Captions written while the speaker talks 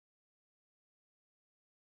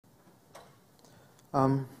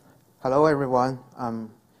Um, Hello, everyone.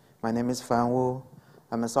 My name is Fan Wu.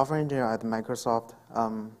 I'm a software engineer at Microsoft.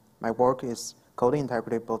 My work is code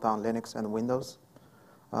integrity both on Linux and Windows.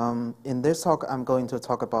 In this talk, I'm going to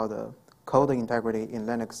talk about code integrity in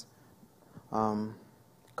Linux.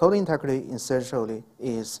 Code integrity essentially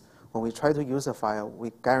is when we try to use a file,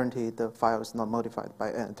 we guarantee the file is not modified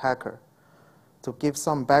by an attacker. To give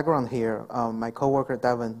some background here, my coworker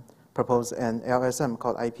Devin proposed an LSM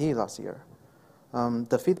called IPE last year.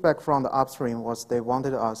 The feedback from the upstream was they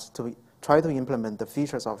wanted us to try to implement the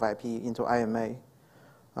features of IPE into IMA.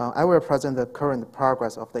 I will present the current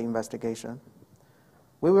progress of the investigation.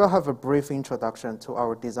 We will have a brief introduction to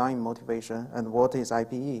our design motivation and what is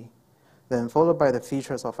IPE, then followed by the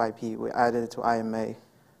features of IPE we added to IMA,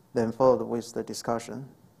 then followed with the discussion.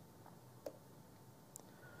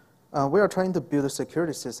 We are trying to build a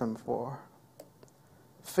security system for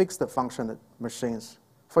fixed function machines.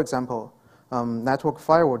 For example, network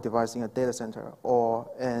firewall device in a data center or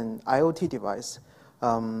an IoT device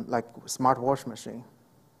like smartwatch machine.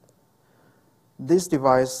 These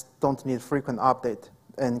devices don't need frequent update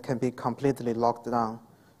and can be completely locked down,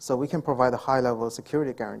 so we can provide a high-level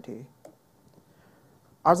security guarantee.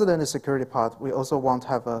 Other than the security part, we also want to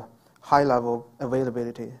have a high-level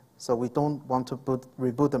availability, so we don't want to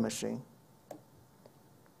reboot the machine.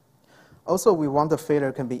 Also, we want the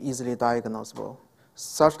failure can be easily diagnosable,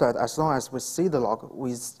 such that as long as we see the log,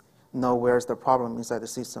 we know where's the problem inside the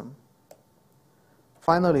system.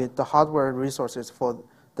 Finally, the hardware resources for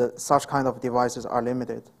such kind of devices are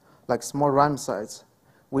limited, like small RAM size,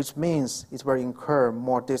 which means it will incur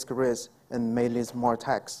more disk risk and may lead to more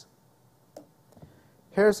attacks.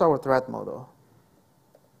 Here's our threat model.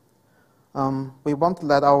 We want to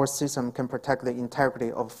let our system can protect the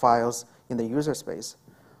integrity of files in the user space.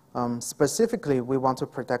 Specifically, we want to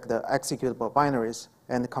protect the executable binaries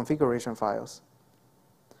and the configuration files.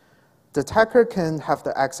 The attacker can have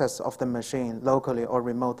the access of the machine locally or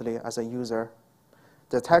remotely as a user.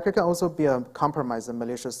 The attacker can also be a compromised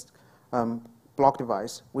malicious block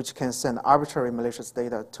device, which can send arbitrary malicious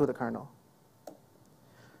data to the kernel.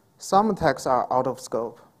 Some attacks are out of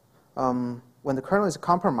scope. When the kernel is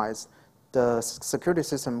compromised, the security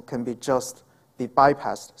system can be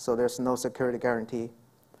bypassed, so there's no security guarantee.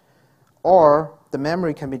 Or the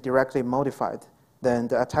memory can be directly modified, then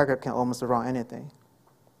the attacker can almost run anything.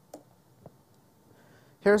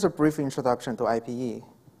 Here's a brief introduction to IPE.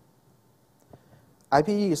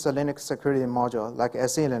 IPE is a Linux security module like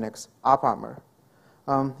SE Linux, AppArmor.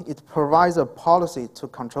 It provides a policy to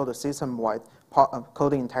control the system-wide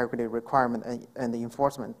code integrity requirement and the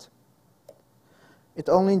enforcement. It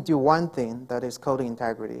only do one thing, that is code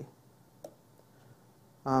integrity.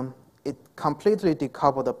 It completely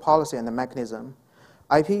decoupled the policy and the mechanism.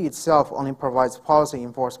 IPE itself only provides policy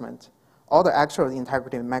enforcement. All the actual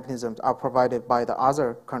integrity mechanisms are provided by the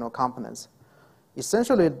other kernel components.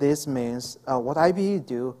 Essentially, this means what IPE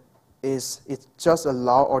do is it just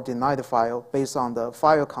allow or deny the file based on the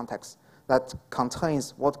file context that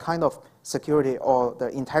contains what kind of security or the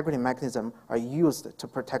integrity mechanism are used to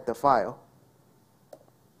protect the file.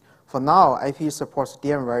 For now, IPE supports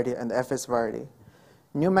DM variety and FS variety.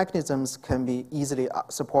 New mechanisms can be easily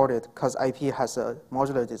supported because IPE has a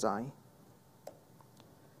modular design.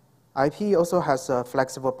 IPE also has a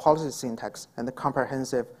flexible policy syntax and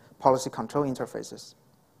comprehensive policy control interfaces.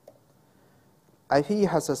 IPE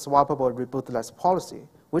has a swappable rebootless policy,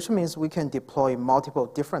 which means we can deploy multiple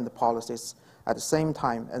different policies at the same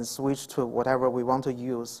time and switch to whatever we want to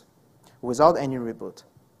use without any reboot.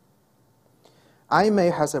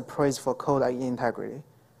 IMA has a praise for code integrity,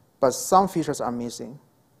 but some features are missing.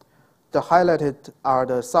 The highlighted are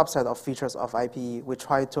the subset of features of IPE we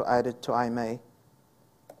tried to add it to IMA.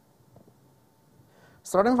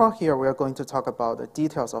 Starting from here, we are going to talk about the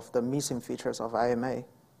details of the missing features of IMA.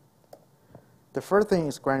 The first thing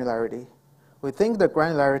is granularity. We think the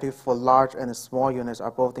granularity for large and small units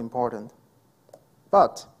are both important.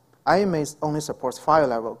 But IMA only supports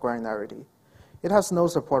file-level granularity. It has no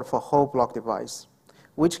support for whole block device,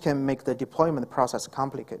 which can make the deployment process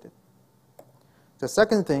complicated. The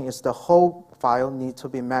second thing is the whole file needs to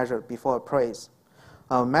be measured before appraise.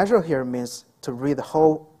 Measure here means to read the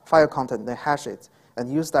whole file content and hash it,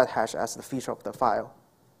 and use that hash as the feature of the file.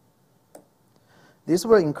 This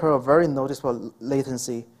will incur a very noticeable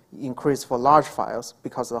latency increase for large files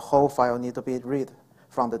because the whole file needs to be read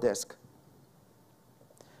from the disk.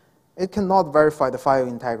 It cannot verify the file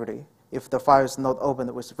integrity if the file is not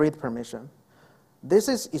opened with read permission. This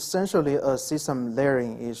is essentially a system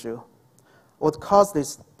layering issue. What caused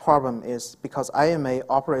this problem is because IMA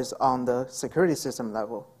operates on the security system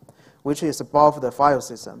level, which is above the file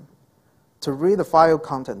system. to read the file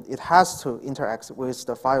content, it has to interact with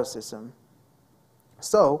the file system.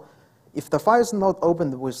 So if the file is not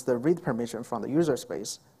opened with the read permission from the user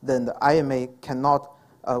space, then the IMA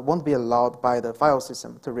won't be allowed by the file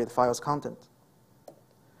system to read file's content.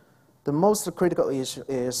 The most critical issue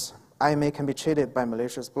is IMA can be cheated by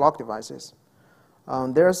malicious block devices.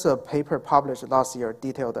 There's a paper published last year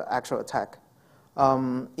detailed the actual attack.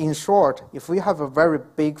 In short, if we have a very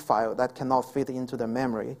big file that cannot fit into the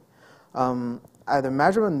memory, at the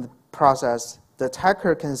measurement process, the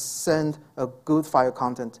attacker can send a good file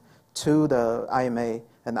content to the IMA,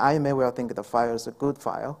 and the IMA will think the file is a good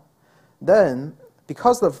file. Then,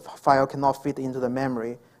 because the file cannot fit into the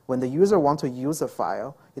memory, when the user wants to use the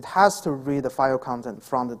file, it has to read the file content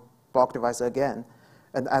from the block device again.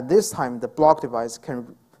 And at this time, the block device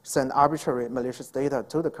can send arbitrary malicious data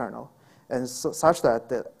to the kernel, and such that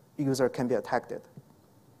the user can be attacked.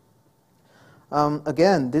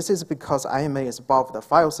 Again, this is because IMA is above the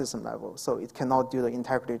file system level, so it cannot do the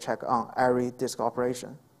integrity check on every disk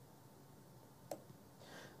operation.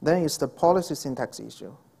 Then it's the policy syntax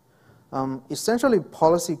issue. Essentially,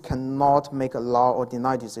 policy cannot make a allow or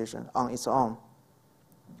deny decision on its own.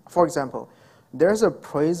 For example, there's a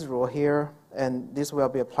praise rule here, and this will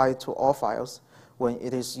be applied to all files when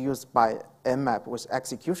it is used by mmap with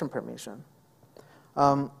execution permission.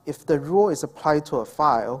 If the rule is applied to a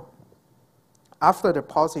file, after the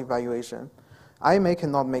policy evaluation, IMA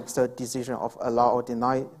cannot make the decision of allow or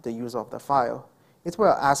deny the use of the file. It will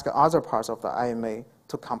ask other parts of the IMA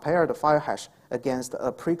to compare the file hash against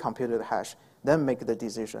a pre-computed hash, then make the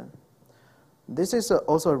decision. This is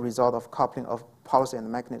also a result of coupling of policy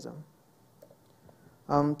and mechanism.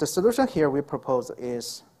 The solution here we propose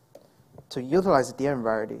is to utilize DM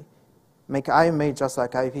variety, make IMA just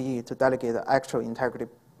like IPE to delegate the actual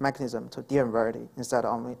integrity mechanism to DM variety instead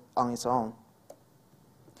of on its own.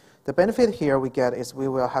 The benefit here we get is we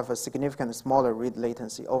will have a significantly smaller read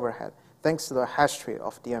latency overhead thanks to the hash tree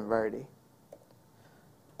of DM variety.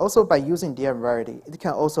 Also, by using DM variety, it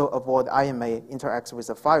can also avoid IMA interacts with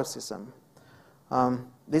the file system.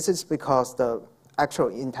 This is because the actual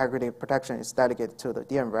integrity protection is delegated to the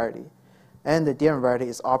DM variety, and the DM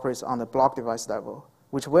variety operates on the block device level,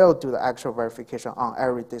 which will do the actual verification on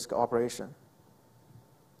every disk operation.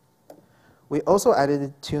 We also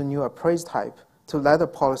added 2 new appraise type to let the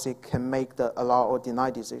policy can make the allow or deny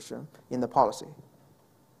decision in the policy.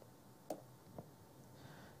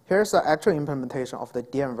 Here's the actual implementation of the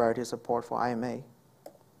DM variety support for IMA.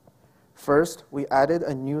 First, we added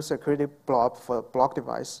a new security blob for block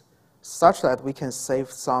device, such that we can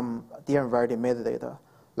save some DM variety metadata,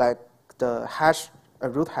 like the hash, a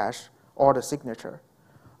root hash, or the signature.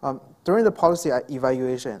 During the policy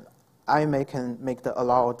evaluation, IMA can make the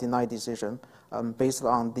allow or deny decision based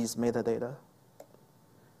on these metadata.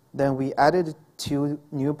 Then we added 2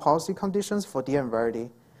 new policy conditions for DM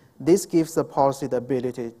variety. This gives the policy the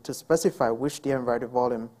ability to specify which DM variety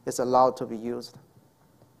volume is allowed to be used.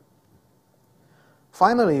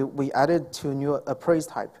 Finally, we added 2 new appraise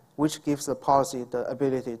type, which gives the policy the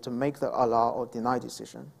ability to make the allow or deny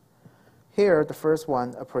decision. Here, the first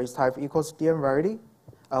one, appraise type equals DM variety,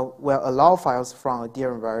 will allow files from a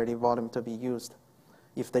DM variety volume to be used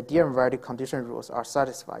if the DM variety condition rules are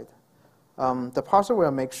satisfied. The parser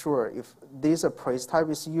will make sure if this appraise type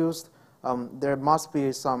is used, there must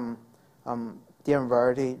be some DM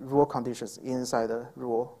variety rule conditions inside the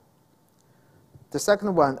rule. The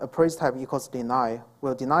second one, appraise type equals deny,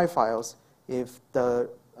 will deny files if the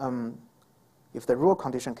rule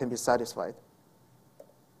condition can be satisfied.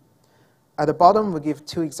 At the bottom, we give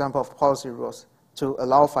 2 examples of policy rules to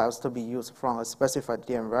allow files to be used from a specified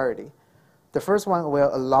DM variety. The first one will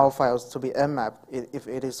allow files to be nmapped if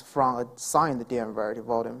it is from a signed DM variety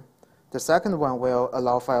volume. The second one will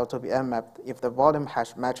allow file to be nmapped if the volume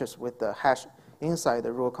hash matches with the hash inside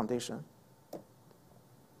the rule condition.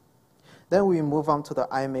 Then we move on to the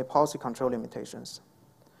IMA policy control limitations.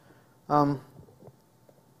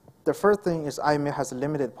 The first thing is IMA has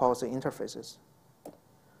limited policy interfaces.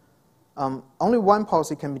 Only one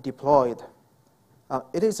policy can be deployed.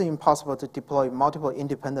 It is impossible to deploy multiple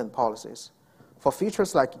independent policies. For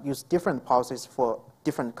features like use different policies for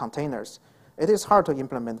different containers, it is hard to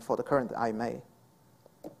implement for the current IMA.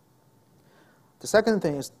 The second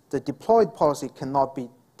thing is the deployed policy cannot be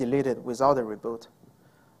deleted without a reboot.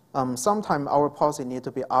 Sometimes our policy needs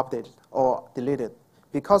to be updated or deleted.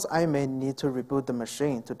 Because IMA need to reboot the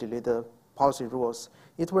machine to delete the policy rules,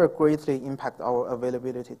 it will greatly impact our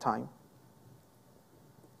availability time.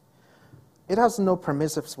 It has no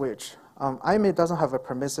permissive switch. IMA doesn't have a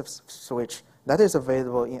permissive switch that is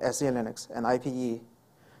available in SE Linux and IPE.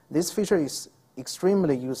 This feature is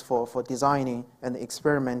extremely useful for designing and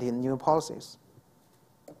experimenting new policies.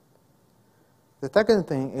 The second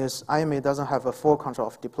thing is IMA doesn't have a full control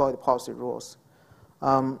of deployed policy rules.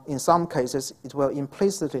 In some cases, it will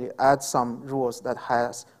implicitly add some rules that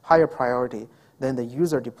has higher priority than the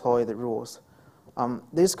user deployed rules.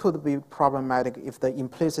 This could be problematic if the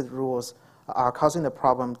implicit rules are causing the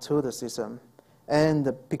problem to the system.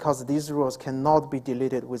 And because these rules cannot be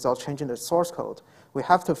deleted without changing the source code, we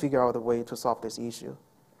have to figure out a way to solve this issue.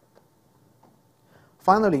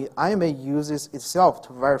 Finally, IMA uses itself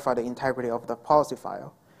to verify the integrity of the policy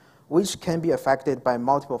file, which can be affected by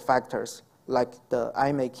multiple factors, like the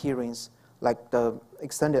IMA keyrings, like the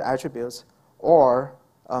extended attributes, or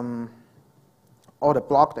the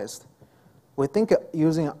block list. We think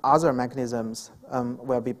using other mechanisms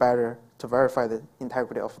will be better to verify the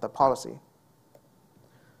integrity of the policy.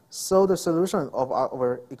 So the solution of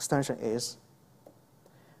our extension is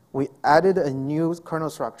we added a new kernel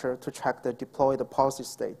structure to check the deployed policy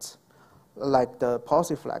states, like the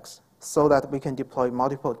policy flags, so that we can deploy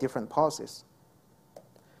multiple different policies.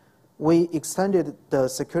 We extended the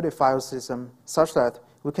security file system such that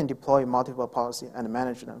we can deploy multiple policies and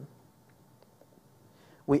manage them.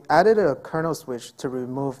 We added a kernel switch to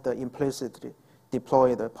remove the implicitly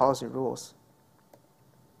deployed policy rules.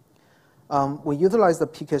 We utilized the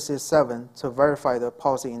PKC7 to verify the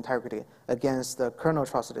policy integrity against the kernel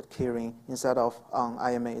trusted keyring instead of on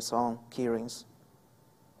IMA's own keyrings.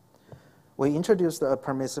 We introduced a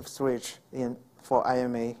permissive switch for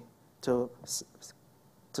IMA to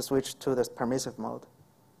switch to the permissive mode.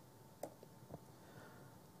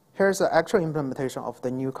 Here's the actual implementation of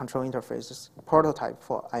the new control interfaces prototype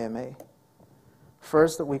for IMA.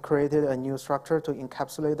 First, we created a new structure to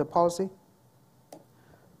encapsulate the policy.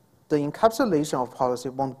 The encapsulation of policy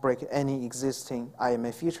won't break any existing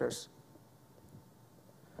IMA features.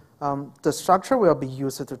 The structure will be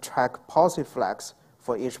used to track policy flags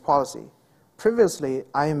for each policy. Previously,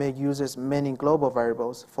 IMA uses many global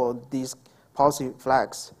variables for these policy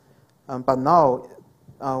flags, but now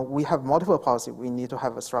we have multiple policies. We need to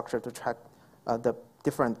have a structure to track the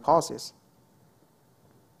different policies.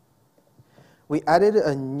 We added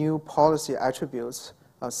a new policy attributes,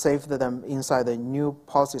 saved them inside the new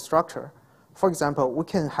policy structure. For example, we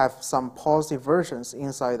can have some policy versions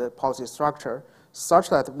inside the policy structure such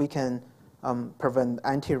that we can prevent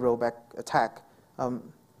anti-rollback attack.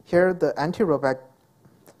 Here, the anti-rollback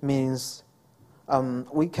means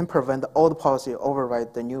we can prevent the old policy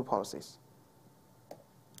override the new policies.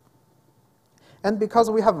 And because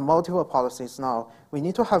we have multiple policies now, we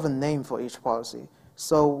need to have a name for each policy.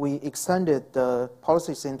 So we extended the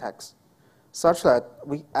policy syntax such that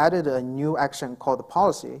we added a new action called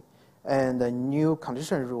policy and a new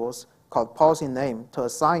condition rules called policy name to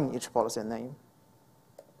assign each policy a name.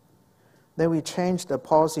 Then we changed the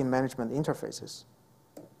policy management interfaces.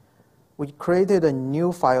 We created a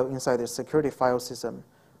new file inside the security file system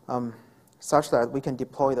such that we can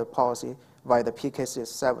deploy the policy via the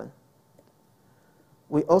PKC7.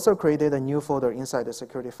 We also created a new folder inside the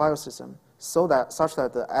security file system such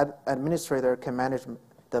that the administrator can manage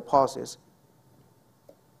the policies.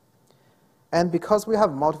 And because we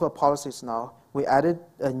have multiple policies now, we added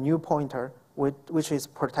a new pointer which is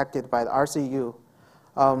protected by the RCU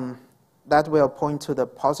that will point to the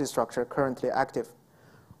policy structure currently active.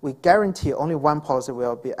 We guarantee only one policy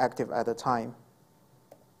will be active at a time.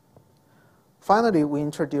 Finally, we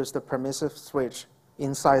introduced the permissive switch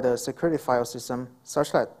inside the security file system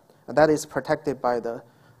such that is protected by the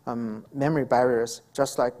memory barriers,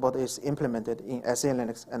 just like what is implemented in SE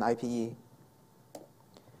Linux and IPE.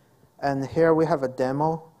 And here we have a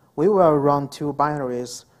demo. We will run two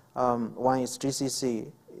binaries. One is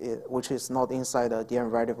GCC, which is not inside the DRAM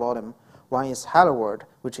variety volume. One is hello world,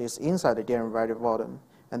 which is inside the DRAM variety volume.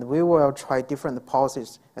 And we will try different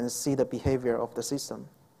policies and see the behavior of the system.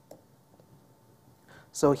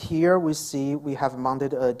 So here we see we have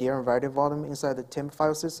mounted a DRAM variety volume inside the temp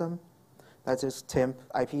file system. That is temp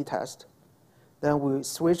IP test. Then we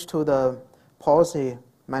switch to the policy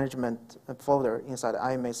management folder inside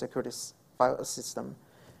the IMA security file system.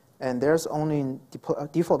 And there's only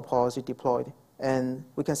default policy deployed. And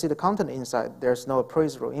we can see the content inside. There's no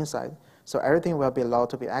praise rule inside. So everything will be allowed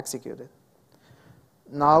to be executed.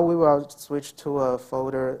 Now we will switch to a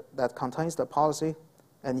folder that contains the policy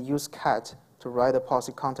and use cat to write the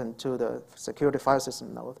policy content to the security file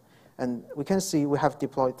system node. And we can see we have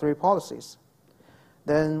deployed 3 policies.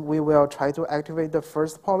 Then we will try to activate the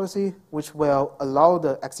first policy, which will allow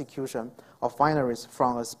the execution of binaries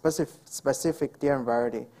from a specific DRAM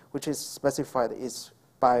variety, which is specified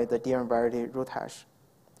by the DRAM variety root hash.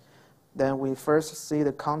 Then we first see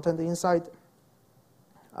the content inside.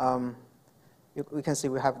 we can see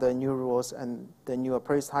we have the new rules and the new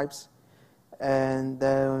appraise types. And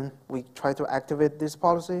then we try to activate this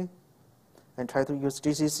policy and try to use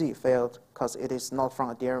GCC, failed because it is not from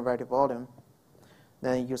a derivative volume.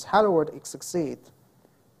 Then use hello world, it succeed.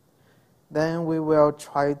 Then we will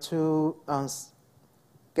try to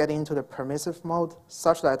get into the permissive mode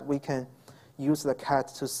such that we can use the cat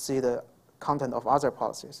to see the content of other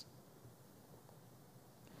policies.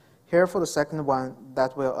 Here for the second one,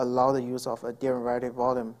 that will allow the use of a derivative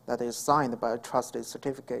volume that is signed by a trusted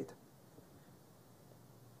certificate.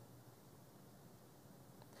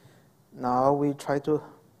 Now we try to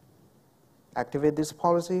activate this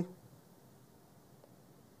policy.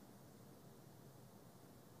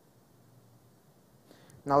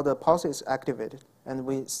 Now the policy is activated, and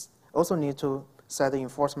we also need to set the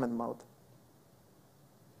enforcement mode.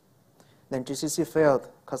 Then GCC failed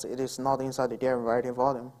because it is not inside the derivative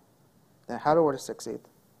volume. Then hello world succeed.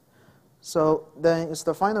 So then it's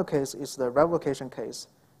the final case is the revocation case.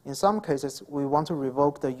 In some cases, we want to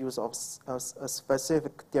revoke the use of a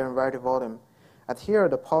specific derivative volume. And here,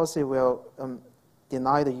 the policy will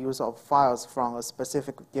deny the use of files from a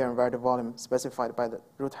specific derivative volume specified by the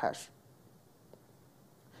root hash.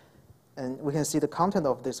 And we can see the content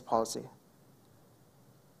of this policy.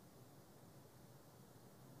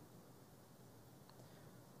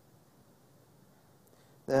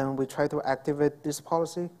 Then we try to activate this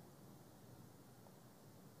policy.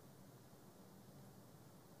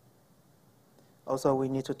 Also, we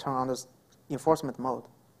need to turn on the enforcement mode.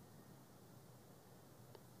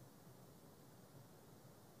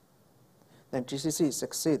 Then GCC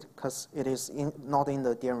succeed because it is not in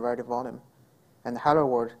the derivative volume. And hello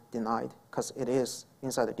world denied because it is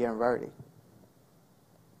inside the derivative.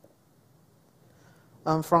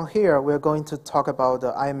 From here, we're going to talk about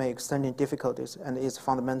the IMA extending difficulties and its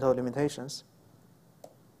fundamental limitations.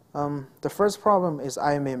 The first problem is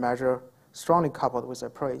IMA measure strongly coupled with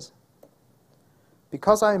appraise.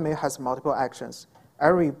 Because IMA has multiple actions,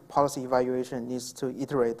 every policy evaluation needs to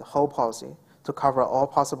iterate the whole policy to cover all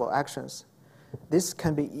possible actions. This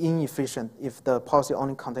can be inefficient if the policy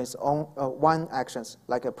only contains one action,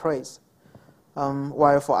 like appraise.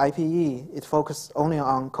 While for IPE, it focuses only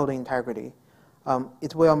on code integrity.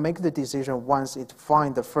 It will make the decision once it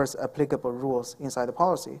finds the first applicable rules inside the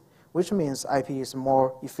policy, which means IPE is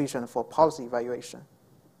more efficient for policy evaluation.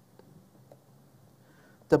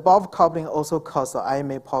 The above coupling also caused the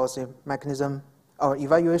IMA policy mechanism or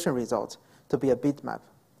evaluation result to be a bitmap,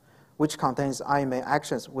 which contains IMA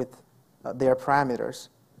actions with their parameters.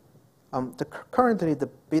 Currently, the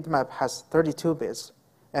bitmap has 32 bits,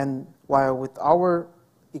 and while with our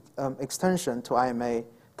extension to IMA,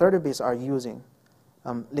 30 bits are using,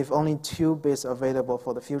 leave only 2 bits available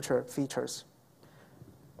for the future features.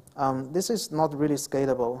 This is not really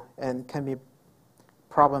scalable and can be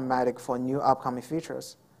problematic for new upcoming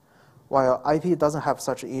features, while IP doesn't have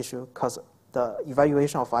such an issue because the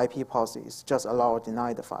evaluation of IP policies just allow or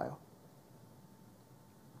deny the file.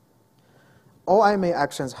 All IMA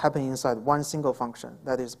actions happen inside one single function,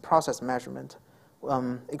 that is process measurement.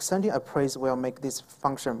 Extending appraise will make this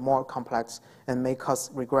function more complex and may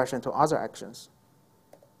cause regression to other actions.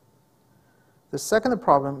 The second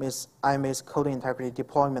problem is IMA's code integrity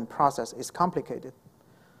deployment process is complicated.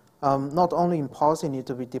 Not only in policy need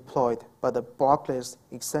to be deployed, but the block list,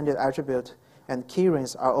 extended attribute, and key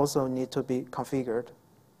rings are also need to be configured.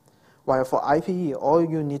 While for IPE, all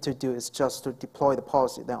you need to do is just to deploy the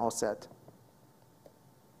policy, then all set.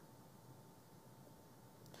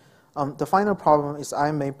 The final problem is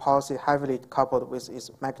IMA policy heavily coupled with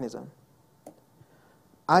its mechanism.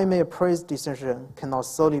 IMA appraise decision cannot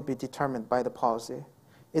solely be determined by the policy.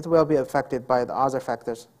 It will be affected by the other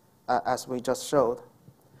factors, as we just showed.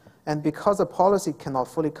 And because the policy cannot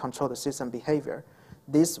fully control the system behavior,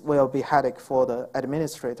 this will be a headache for the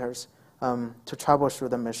administrators to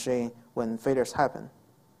troubleshoot the machine when failures happen.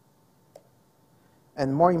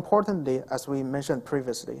 And more importantly, as we mentioned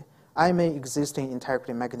previously, IMA existing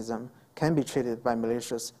integrity mechanism can be treated by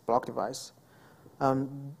malicious block device.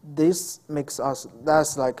 This makes us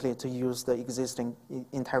less likely to use the existing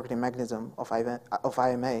integrity mechanism of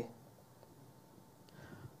IMA.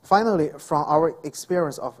 Finally, from our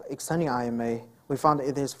experience of extending IMA, we found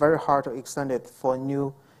it is very hard to extend it for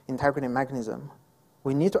new integrity mechanism.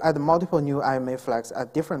 We need to add multiple new IMA flags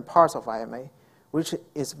at different parts of IMA, which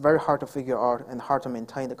is very hard to figure out and hard to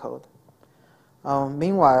maintain the code.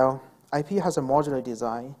 Meanwhile, IP has a modular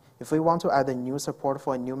design. If we want to add a new support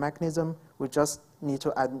for a new mechanism, we just need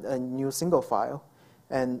to add a new single file.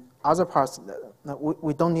 And other parts,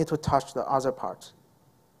 we don't need to touch the other parts.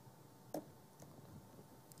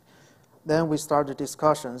 then we start the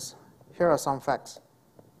discussions. Here are some facts.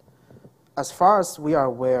 As far as we are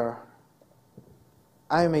aware,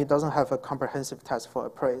 IMA doesn't have a comprehensive test for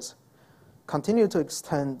appraise. Continue to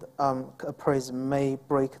extend appraise may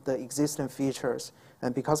break the existing features,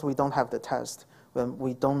 and because we don't have the test,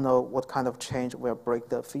 we don't know what kind of change will break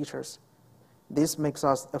the features. This makes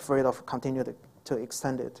us afraid of continuing to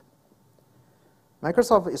extend it.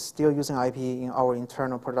 Microsoft is still using IPE in our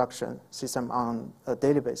internal production system on a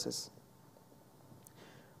daily basis.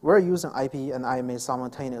 We're using IPE and IMA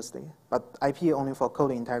simultaneously, but IPE only for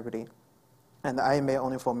code integrity, and IMA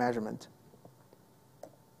only for measurement.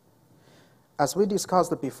 As we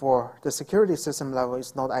discussed before, the security system level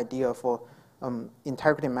is not ideal for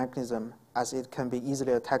integrity mechanism, as it can be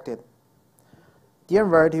easily attacked. DM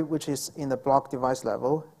variety, which is in the block device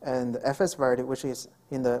level, and FS variety, which is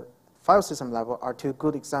in the file system level, are two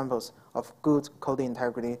good examples of good code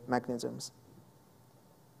integrity mechanisms.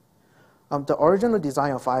 The original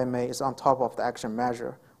design of IMA is on top of the action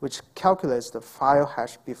measure, which calculates the file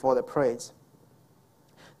hash before the praise.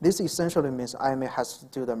 This essentially means IMA has to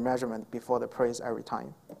do the measurement before the praise every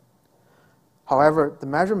time. However, the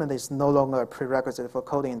measurement is no longer a prerequisite for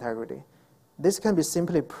code integrity. This can be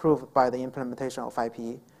simply proved by the implementation of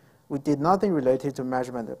IPE. We did nothing related to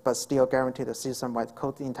measurement, but still guaranteed the system-wide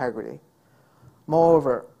code integrity.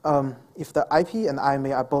 Moreover, if the IP and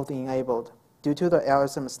IMA are both enabled due to the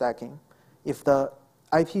LSM stacking, if the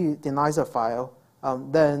IP denies a file,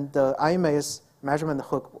 then the IMA's measurement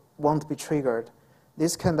hook won't be triggered.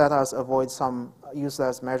 This can let us avoid some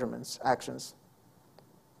useless measurements actions.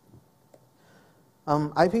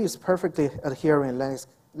 IP is perfectly adhering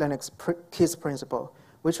Linux KISS principle,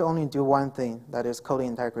 which only do one thing, that is code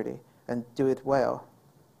integrity, and do it well.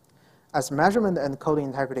 As measurement and code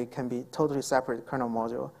integrity can be totally separate kernel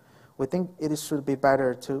module, we think it should be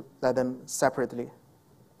better to let them separately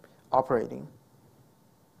operating.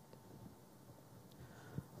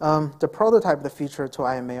 The prototype feature to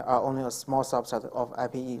IMA are only a small subset of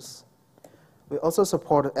IPEs. We also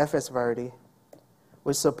support FS variety.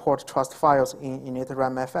 We support trust files in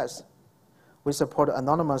init-RAM-FS. We support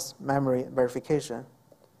anonymous memory verification.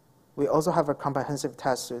 We also have a comprehensive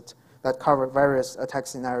test suite that covers various attack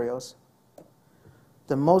scenarios.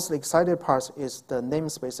 The most exciting part is the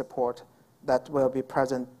namespace support that will be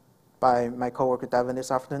present by my coworker Devin this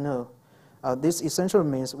afternoon. This essentially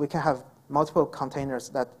means we can have multiple containers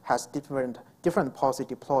that has different policy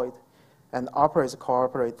deployed and operates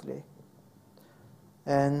cooperatively.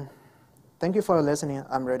 And thank you for listening.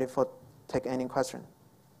 I'm ready for take any question.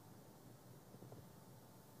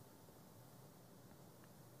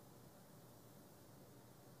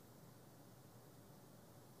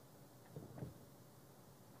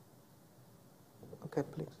 Okay,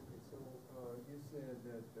 please. So you said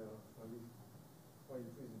that, at least for your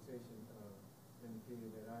presentation,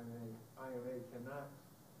 indicated that IMA cannot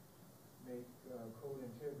make code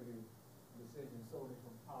integrity decisions solely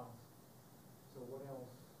from policy. So what else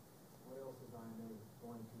is IMA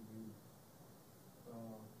going to use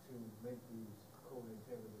to make these code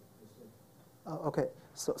integrity decisions? Okay,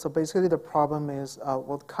 so basically the problem is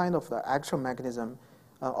what kind of the actual mechanism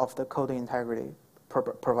of the code integrity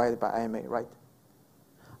provided by IMA, right?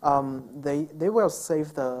 They will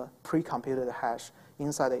save the pre-computed hash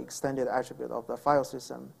inside the extended attribute of the file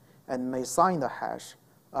system and may sign the hash.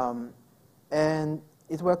 And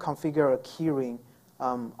it will configure a keyring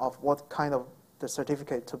of what kind of the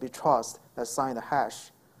certificate to be trusted that sign the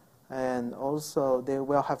hash. And also they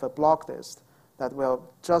will have a block list that will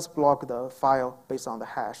just block the file based on the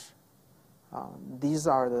hash. These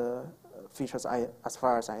are the features as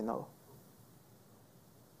far as I know.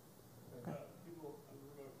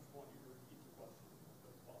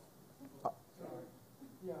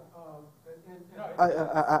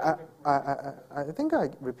 I think I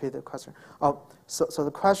repeated the question. So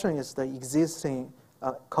the question is the existing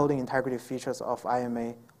coding integrity features of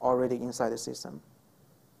IMA already inside the system.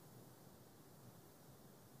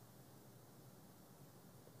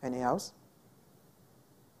 Anything else?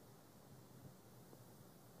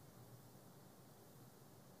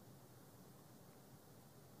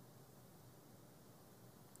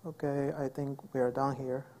 Okay, I think we are done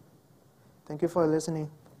here. Thank you for listening.